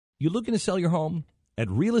You looking to sell your home? At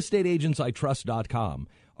realestateagentsitrust.com,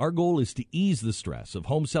 our goal is to ease the stress of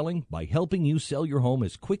home selling by helping you sell your home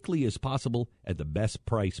as quickly as possible at the best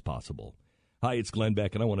price possible. Hi, it's Glenn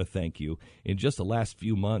Beck, and I want to thank you. In just the last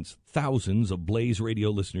few months, thousands of Blaze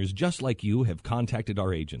Radio listeners just like you have contacted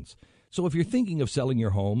our agents. So if you're thinking of selling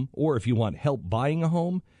your home, or if you want help buying a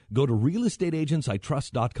home, go to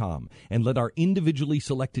realestateagentsitrust.com and let our individually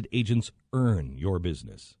selected agents earn your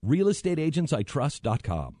business.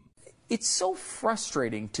 realestateagentsitrust.com. It's so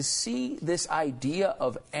frustrating to see this idea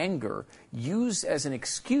of anger used as an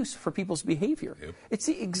excuse for people's behavior. Yep. It's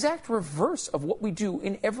the exact reverse of what we do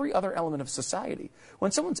in every other element of society.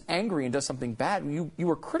 When someone's angry and does something bad, you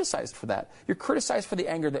are criticized for that. You're criticized for the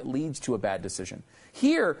anger that leads to a bad decision.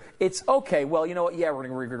 Here, it's okay, well, you know what, yeah,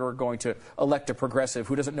 we're going to elect a progressive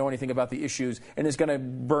who doesn't know anything about the issues and is going to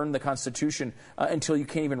burn the Constitution until you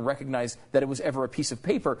can't even recognize that it was ever a piece of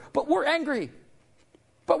paper. But we're angry.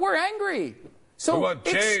 So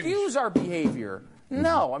excuse our behavior.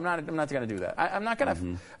 No, I'm not going to do that. I'm not going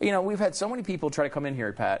to. You know, we've had so many people try to come in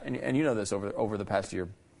here, Pat, and you know this over the past year.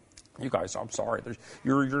 You guys, I'm sorry.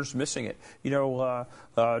 You're just missing it. You know,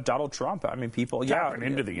 Donald Trump. I mean, people. Tapping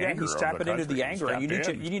into the anger. He's tapping into the anger, and you need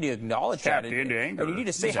to acknowledge that. Into anger. And you need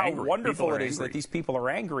to say how wonderful it is that these people are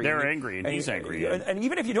angry. They're angry, and he's angry. And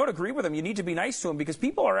even if you don't agree with him, you need to be nice to him because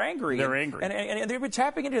people are angry. They're angry, and they've been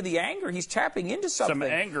tapping into the anger. He's tapping into something. Some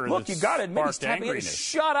anger. Look, you got to admit he's tapping into.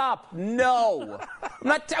 Shut up! No,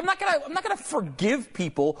 I'm not gonna forgive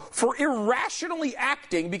people for irrationally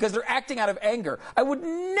acting because they're acting out of anger. I would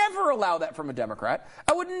never allow that from a Democrat.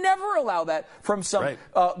 I would never allow that from some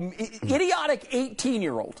idiotic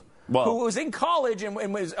 18-year-old who was in college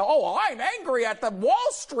and was, I'm angry at the Wall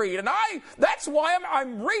Street, and that's why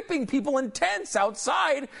I'm raping people in tents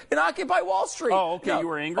outside in Occupy Wall Street. Oh, okay, you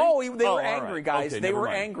were angry? They were angry, right. guys. Okay, they were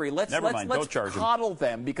mind. angry. Let's charge coddle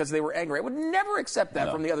them because they were angry. I would never accept that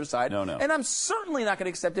from the other side. No. And I'm certainly not going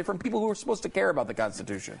to accept it from people who are supposed to care about the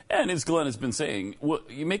Constitution. And as Glenn has been saying,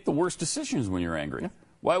 you make the worst decisions when you're angry. Yeah.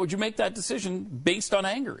 Why would you make that decision based on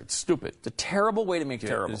anger? It's stupid. It's a terrible way to make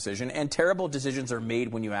a decision, and terrible decisions are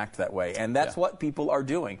made when you act that way, and that's what people are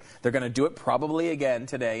doing. They're going to do it probably again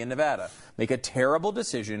today in Nevada. Make a terrible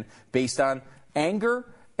decision based on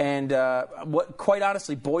anger and what quite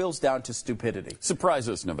honestly boils down to stupidity. Surprise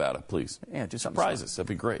us, Nevada, please. Yeah, do something. Surprise us. That'd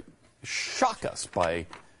be great. Shock us by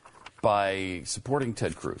supporting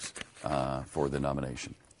Ted Cruz for the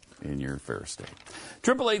nomination in your fair state.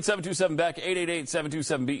 888-727-BECK,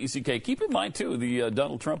 888-727-BECK. Keep in mind, too, the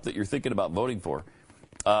Donald Trump that you're thinking about voting for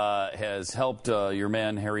has helped your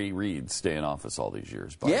man Harry Reid stay in office all these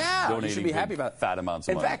years by donating you should be happy about fat amounts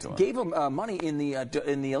of money to him. In fact, gave him money in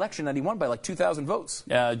the election that he won by like 2,000 votes.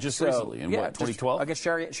 Just recently, in 2012? Against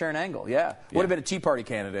Sharon Angle, Would have been a Tea Party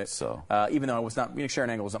candidate. So, even though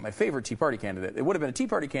Sharon Angle was not my favorite Tea Party candidate, it would have been a Tea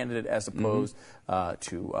Party candidate as opposed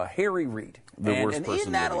to Harry Reid. And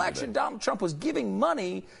in that election, Donald Trump was giving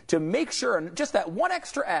money to make sure, and just that one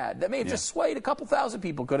extra ad that may have just swayed a couple thousand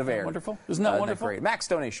people could have aired. Wonderful. Isn't that wonderful? Great. Max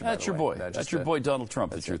donation. That's your boy. That's your boy Donald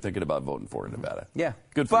Trump that you're thinking about voting for in Nevada. Yeah.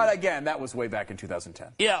 Good for you. But again, that was way back in 2010.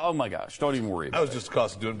 Yeah, oh my gosh. Don't even worry about it. That was just the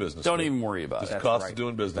cost of doing business. Don't even worry about it. Just the cost of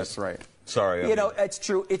doing business. That's right. Sorry. It's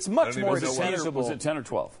true. It's much more excusable. Was it 10 or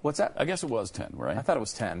 12? What's that? I guess it was 10, right? I thought it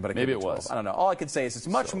was 10, but maybe it was. I don't know. All I can say is it's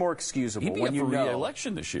much more excusable when you know. He'd be up for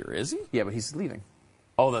re-election this year, is he? Yeah, but he's leaving.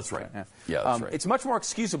 Oh, that's right. Yeah, that's right. It's much more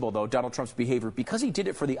excusable, though, Donald Trump's behavior, because he did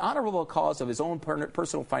it for the honorable cause of his own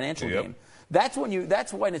personal financial gain. That's when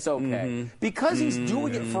it's okay. Because he's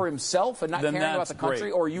doing it for himself and not caring about the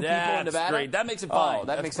country or you people in Nevada. Great. That makes it fine.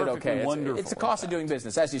 That makes it okay. It's the cost of doing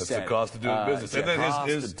business, as you said. It's the cost of doing business. And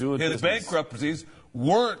then his bankruptcies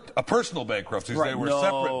weren't personal bankruptcies. They were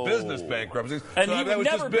separate business bankruptcies. And he would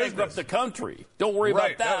never bankrupt the country. Don't worry about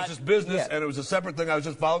that. That was just business, and it was a separate thing. I was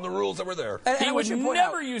just following the rules that were there. He would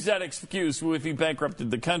never use that excuse if he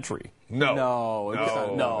bankrupted the country. No,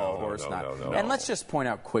 of course not. And let's just point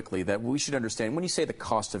out quickly that we should understand, when you say the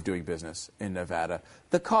cost of doing business in Nevada,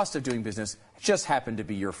 the cost of doing business just happened to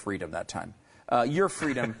be your freedom that time. Your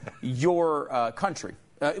freedom, your country.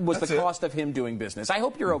 Was the cost of him doing business. I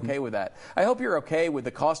hope you're okay with that. I hope you're okay with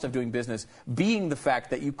the cost of doing business being the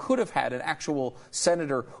fact that you could have had an actual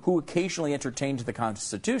senator who occasionally entertained the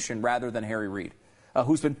Constitution rather than Harry Reid.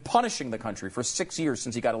 who's been punishing the country for 6 years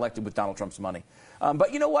since he got elected with Donald Trump's money.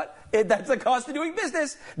 But you know what? That's the cost of doing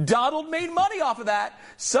business. Donald made money off of that.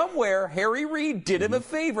 Somewhere, Harry Reid did him a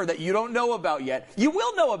favor that you don't know about yet. You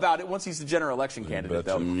will know about it once he's the general election candidate,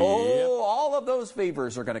 though. Oh, all of those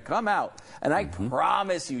favors are going to come out. And I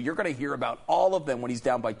promise you're going to hear about all of them when he's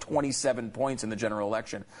down by 27 points in the general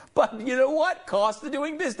election. But you know what? Cost of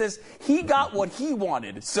doing business. He got what he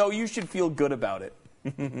wanted, so you should feel good about it.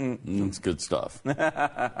 It's good stuff. When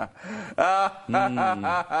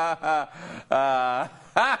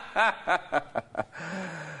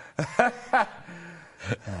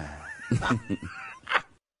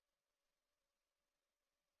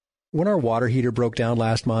our water heater broke down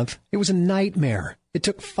last month, it was a nightmare. It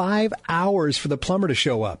took 5 hours for the plumber to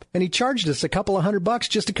show up, and he charged us a couple of $100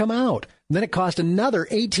 just to come out. And then it cost another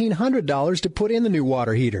 $1,800 to put in the new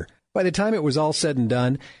water heater. By the time it was all said and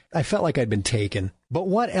done, I felt like I'd been taken. But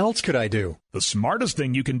what else could I do? The smartest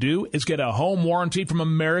thing you can do is get a home warranty from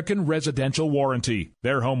American Residential Warranty.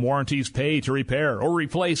 Their home warranties pay to repair or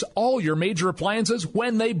replace all your major appliances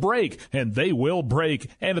when they break, and they will break,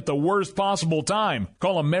 and at the worst possible time.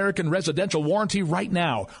 Call American Residential Warranty right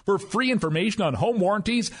now for free information on home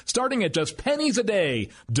warranties starting at just pennies a day.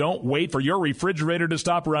 Don't wait for your refrigerator to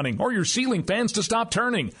stop running or your ceiling fans to stop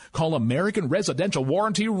turning. Call American Residential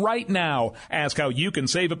Warranty right now. Ask how you can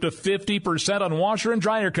save up to 50% on washer and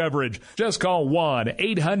dryer coverage. Just call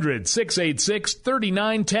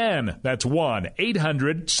 1-800-686-3910. That's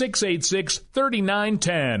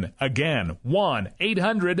 1-800-686-3910. Again,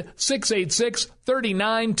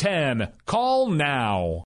 1-800-686-3910. Call now.